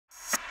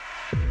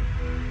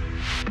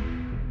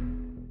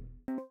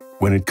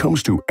When it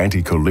comes to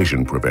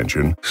anti-collision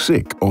prevention,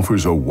 SICK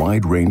offers a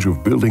wide range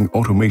of building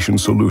automation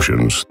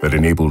solutions that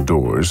enable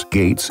doors,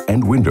 gates,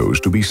 and windows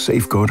to be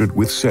safeguarded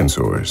with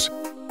sensors.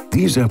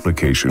 These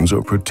applications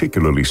are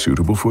particularly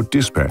suitable for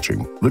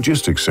dispatching,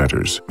 logistics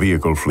centers,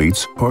 vehicle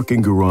fleets,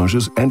 parking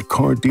garages, and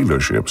car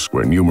dealerships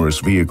where numerous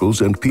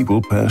vehicles and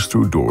people pass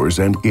through doors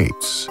and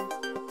gates.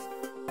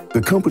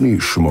 The company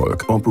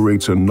Schmolck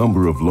operates a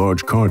number of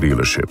large car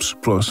dealerships,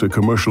 plus a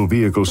commercial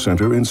vehicle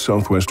center in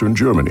southwestern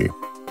Germany.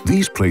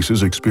 These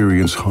places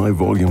experience high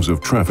volumes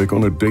of traffic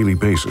on a daily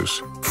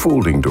basis,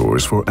 folding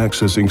doors for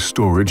accessing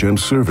storage and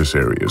service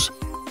areas,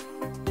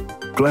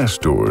 glass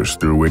doors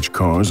through which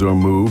cars are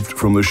moved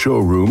from the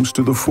showrooms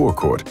to the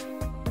forecourt,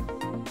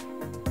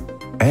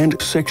 and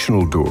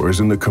sectional doors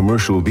in the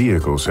commercial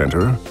vehicle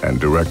center and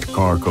direct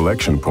car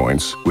collection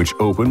points which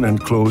open and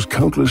close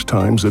countless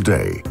times a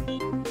day.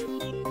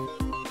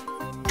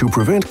 To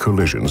prevent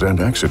collisions and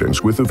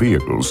accidents with the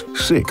vehicles,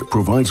 SICK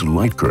provides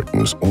light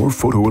curtains or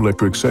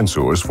photoelectric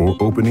sensors for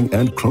opening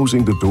and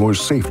closing the doors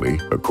safely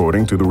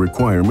according to the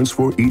requirements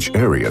for each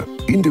area.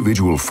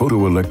 Individual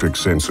photoelectric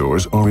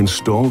sensors are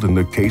installed in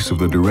the case of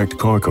the direct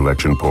car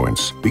collection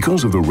points.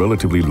 Because of the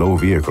relatively low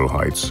vehicle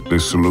heights,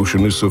 this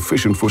solution is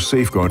sufficient for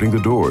safeguarding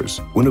the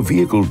doors. When a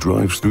vehicle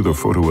drives through the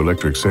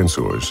photoelectric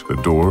sensors,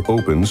 the door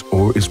opens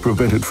or is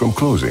prevented from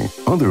closing.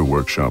 Other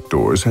workshop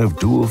doors have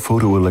dual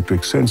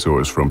photoelectric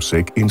sensors from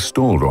SICK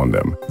installed on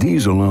them.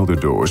 These allow the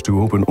doors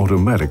to open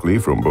automatically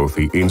from both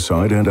the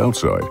inside and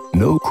outside.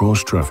 No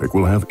cross-traffic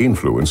will have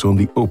influence on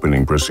the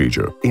opening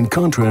procedure. In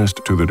contrast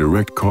to the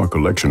direct car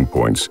collection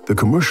points, the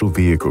commercial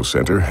vehicle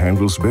center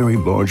handles very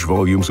large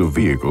volumes of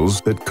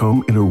vehicles that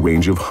come in a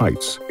range of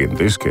heights. In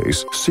this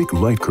case, SICK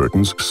light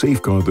curtains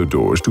safeguard the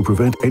doors to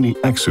prevent any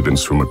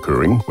accidents from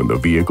occurring when the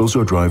vehicles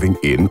are driving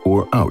in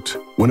or out.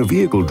 When a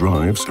vehicle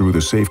drives through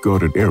the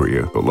safeguarded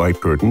area, the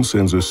light curtain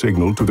sends a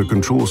signal to the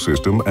control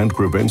system and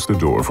prevents the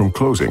door from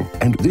closing.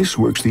 And this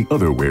works the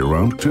other way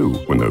around too.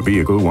 When the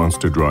vehicle wants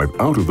to drive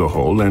out of the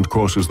hall and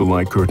crosses the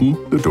light curtain,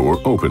 the door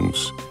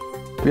opens.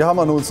 We have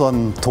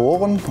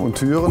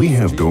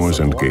doors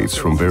and gates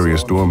from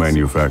various door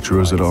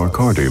manufacturers at our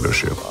car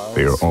dealership.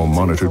 They are all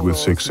monitored with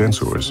SICK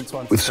sensors.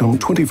 With some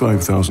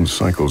 25,000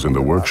 cycles in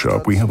the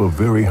workshop, we have a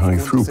very high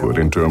throughput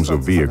in terms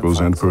of vehicles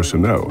and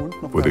personnel.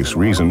 For this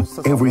reason,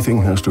 everything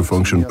has to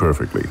function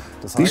perfectly.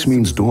 This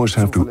means doors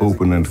have to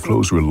open and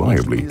close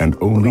reliably and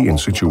only in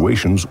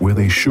situations where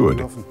they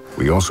should.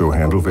 We also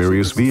handle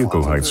various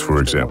vehicle heights, for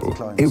example.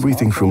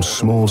 Everything from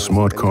small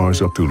smart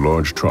cars up to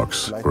large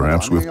trucks,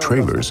 perhaps with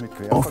trailers,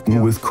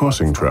 often with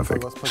crossing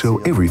traffic. So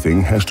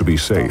everything has to be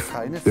safe.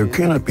 There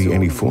cannot be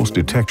any false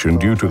detection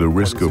due to the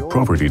risk of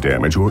property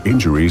damage or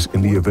injuries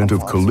in the event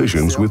of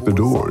collisions with the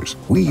doors.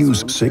 We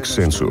use SICK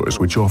sensors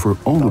which offer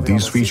all of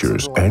these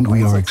features, and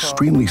we are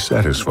extremely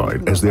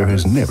satisfied as there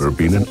has never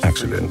been an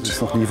accident.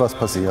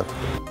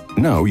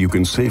 Now you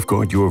can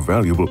safeguard your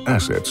valuable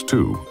assets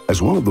too.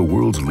 As one of the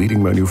world's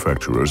leading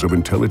manufacturers of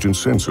intelligent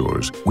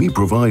sensors, we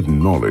provide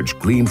knowledge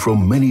gleaned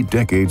from many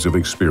decades of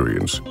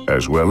experience,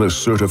 as well as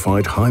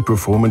certified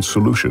high-performance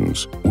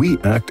solutions. We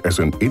act as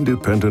an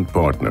independent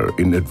partner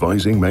in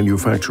advising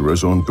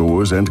manufacturers on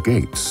doors and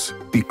gates.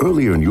 The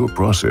earlier in your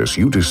process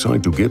you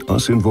decide to get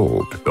us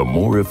involved, the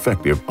more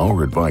effective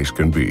our advice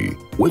can be.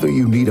 Whether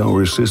you need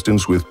our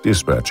assistance with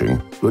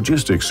dispatching,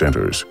 logistics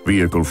centers,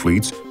 vehicle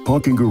fleets,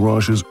 parking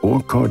garages,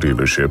 or car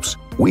dealerships,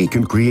 we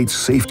can create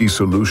safety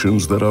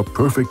solutions that are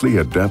perfectly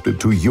adapted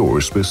to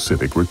your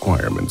specific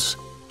requirements.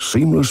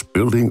 Seamless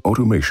building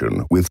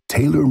automation with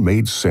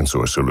tailor-made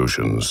sensor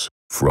solutions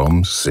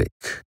from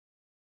SICK.